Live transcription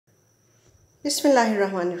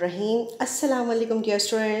Bismillahirrahmanirrahim. Assalamu alaikum dear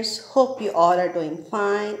students. Hope you all are doing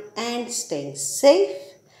fine and staying safe.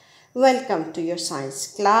 Welcome to your science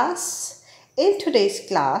class. In today's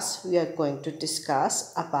class, we are going to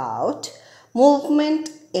discuss about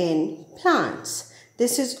movement in plants.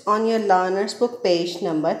 This is on your learner's book page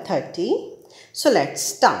number 30. So let's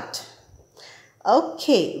start.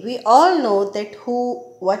 Okay, we all know that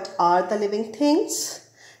what are the living things?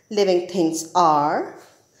 Living things are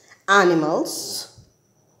animals,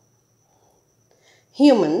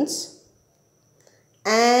 humans,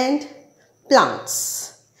 and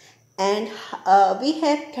plants. And we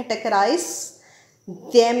have categorized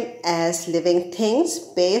them as living things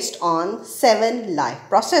based on 7 life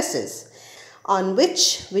processes on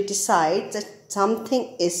which we decide that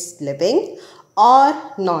something is living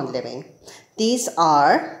or non-living. These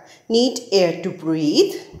are need air to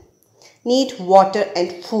breathe, need water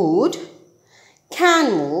and food,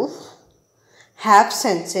 can move, have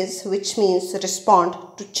senses which means respond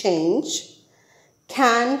to change,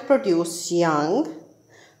 can produce young,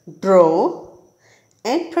 grow,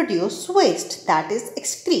 and produce waste, that is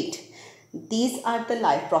excrete. These are the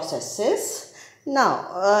life processes.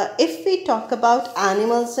 Now, if we talk about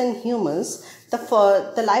animals and humans,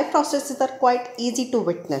 the life processes are quite easy to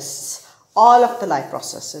witness, all of the life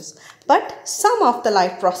processes. But some of the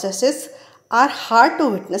life processes are hard to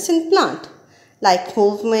witness in plant, like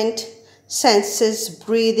movement, senses,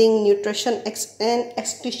 breathing, nutrition, and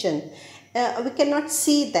excretion. We cannot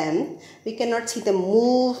see them. We cannot see them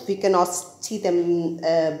move. We cannot see them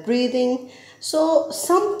breathing. So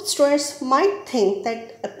some students might think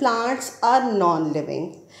that plants are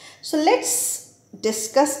non-living. So let's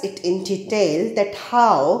discuss it in detail, that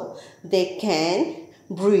how they can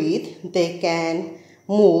breathe, they can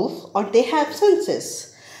move, or they have senses.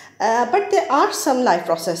 But there are some life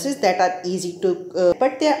processes that are easy to,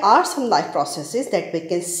 that we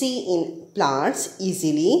can see in plants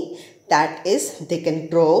easily. That is, they can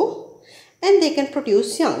grow and they can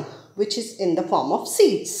produce young, which is in the form of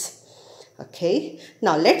seeds. Okay,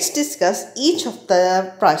 now let's discuss each of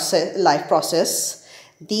the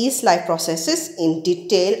these life processes in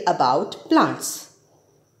detail about plants.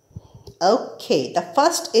 Okay, the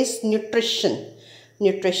first is nutrition.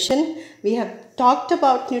 Nutrition, we have talked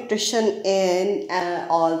about nutrition in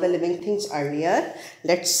all the living things earlier.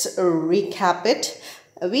 Let's recap it.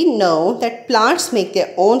 We know that plants make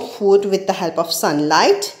their own food with the help of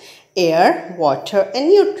sunlight, air, water, and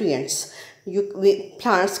nutrients.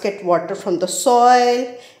 Plants get water from the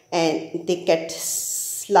soil, and they get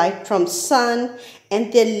light from sun,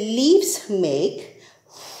 and their leaves make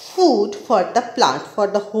food for the plant, for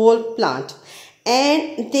the whole plant.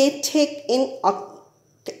 And they take in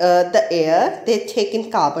the air, they take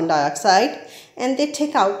in carbon dioxide, and they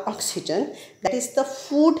take out oxygen. That is the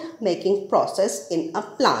food making process in a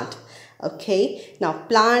plant. Okay, now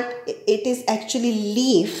plant, it is actually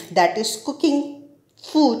leaf that is cooking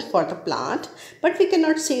food for the plant, but we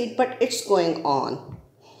cannot see it, but it's going on.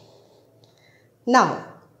 Now,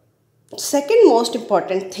 second most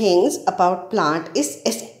important things about plant is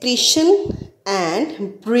excretion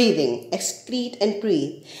and breathing. Excrete and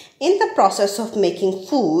breathe. In the process of making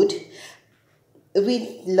food,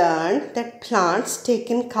 we learned that plants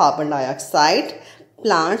take in carbon dioxide.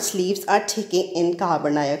 Plants' leaves are taking in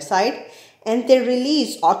carbon dioxide, and they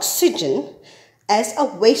release oxygen as a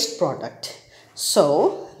waste product.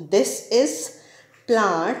 So this is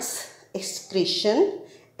plants' excretion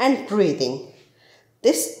and breathing.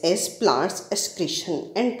 This is plants'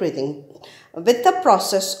 excretion and breathing. With the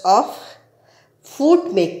process of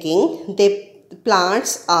food making,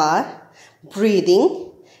 plants are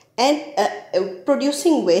breathing and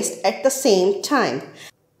producing waste at the same time.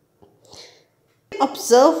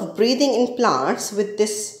 Observe breathing in plants with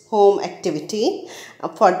this home activity.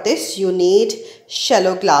 For this you need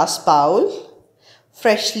shallow glass bowl,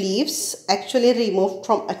 fresh leaves actually removed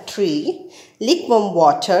from a tree, lukewarm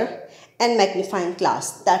water, and magnifying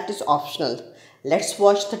glass. That is optional. Let's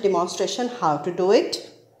watch the demonstration how to do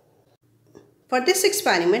it. For this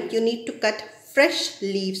experiment, you need to cut fresh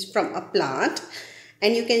leaves from a plant,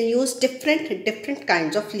 and you can use different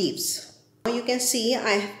kinds of leaves. Now you can see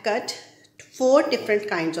I have cut 4 different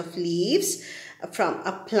kinds of leaves from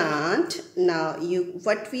a plant. Now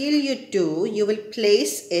what will you do? You will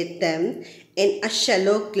place them in a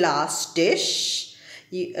shallow glass dish.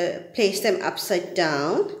 You place them upside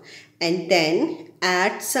down, and then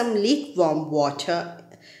add some lukewarm water,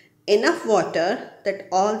 enough water that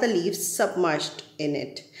all the leaves submerged in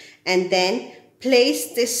it, and then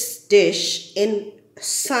place this dish in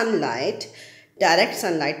sunlight, direct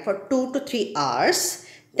sunlight, for 2 to 3 hours.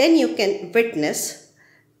 Then you can witness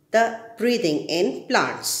the breathing in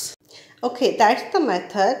plants. Okay, that's the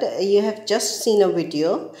method. You have just seen a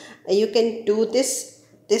video. You can do this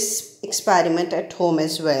experiment at home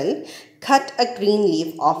as well. Cut a green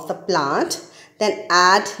leaf off the plant, then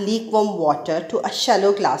add lukewarm water to a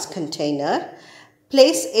shallow glass container.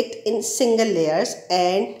 Place it in single layers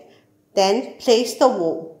and then place the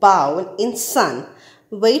bowl in sun.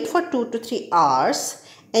 Wait for 2 to 3 hours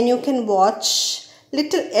and you can watch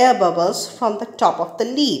little air bubbles from the top of the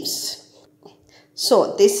leaves.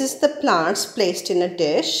 So this is the plants placed in a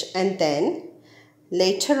dish, and then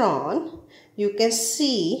later on you can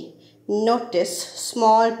notice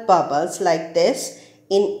small bubbles like this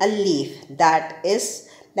in a leaf.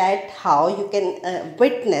 That how you can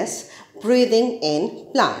witness breathing in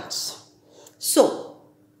plants. So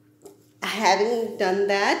having done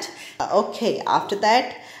that, after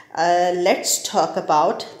that let's talk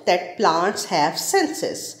about that plants have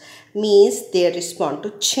senses, means they respond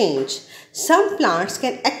to change. Some plants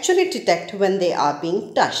can actually detect when they are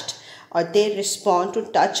being touched, or they respond to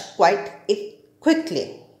touch quite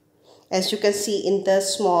quickly, as you can see in the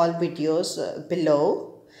small videos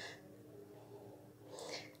below.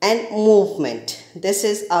 And movement, this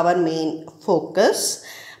is our main focus.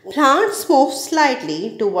 Plants move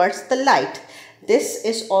slightly towards the light. This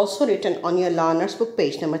is also written on your learner's book,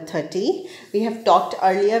 page number 30. We have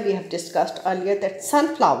discussed earlier that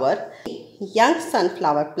young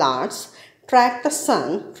sunflower plants track the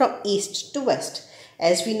sun from east to west.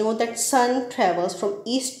 As we know that sun travels from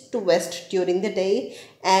east to west during the day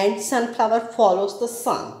and sunflower follows the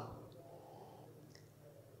sun.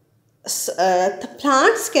 The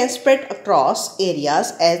plants can spread across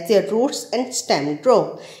areas as their roots and stem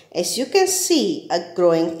grow. As you can see, a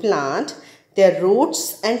growing plant, their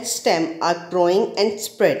roots and stem are growing and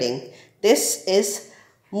spreading. This is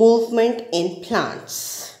movement in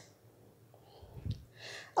plants.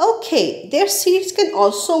 Okay, their seeds can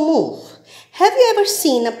also move. Have you ever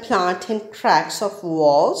seen a plant in cracks of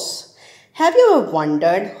walls? Have you ever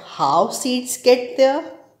wondered how seeds get there?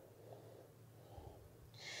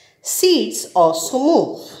 Seeds also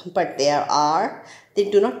move, but they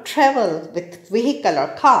do not travel with vehicle or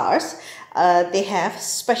cars. They have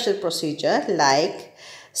special procedure, like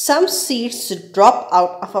some seeds drop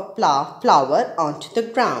out of a flower onto the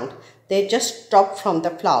ground. They just drop from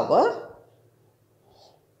the flower.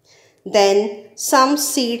 Then some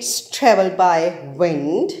seeds travel by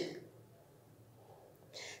wind.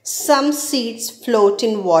 Some seeds float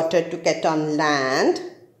in water to get on land.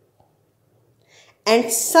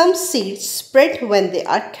 And some seeds spread when they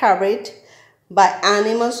are carried by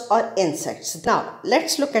animals or insects. Now,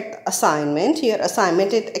 let's look at the assignment. Your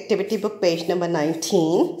assignment is activity book, page number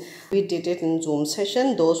 19. We did it in Zoom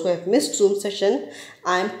session. Those who have missed Zoom session,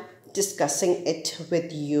 I'm discussing it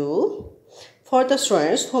with you. For the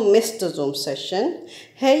students who missed the Zoom session,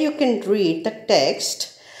 here you can read the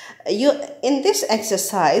text. In this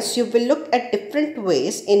exercise, you will look at different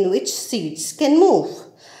ways in which seeds can move.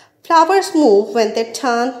 Flowers move when they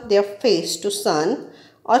turn their face to sun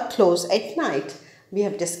or close at night. We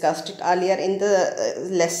have discussed it earlier in the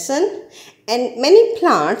lesson. And many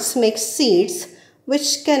plants make seeds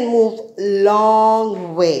which can move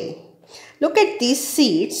long way. Look at these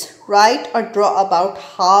seeds, write or draw about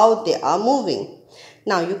how they are moving.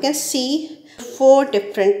 Now you can see 4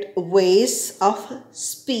 different ways of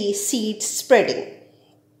seed spreading.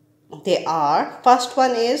 First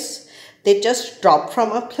one is they just drop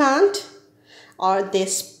from a plant, or they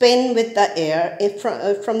spin with the air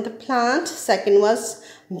from the plant. Second was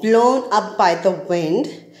blown up by the wind.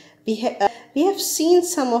 We have seen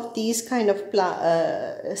some of these kind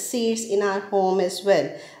of seeds in our home as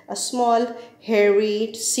well. A small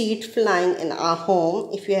hairy seed flying in our home,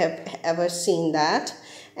 if you have ever seen that.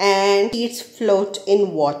 And seeds float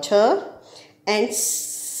in water. And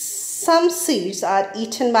some seeds are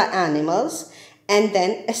eaten by animals and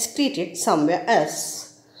then excreted somewhere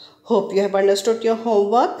else. Hope you have understood your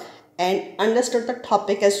homework and understood the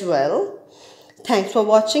topic as well. Thanks for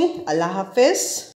watching. Allah Hafiz.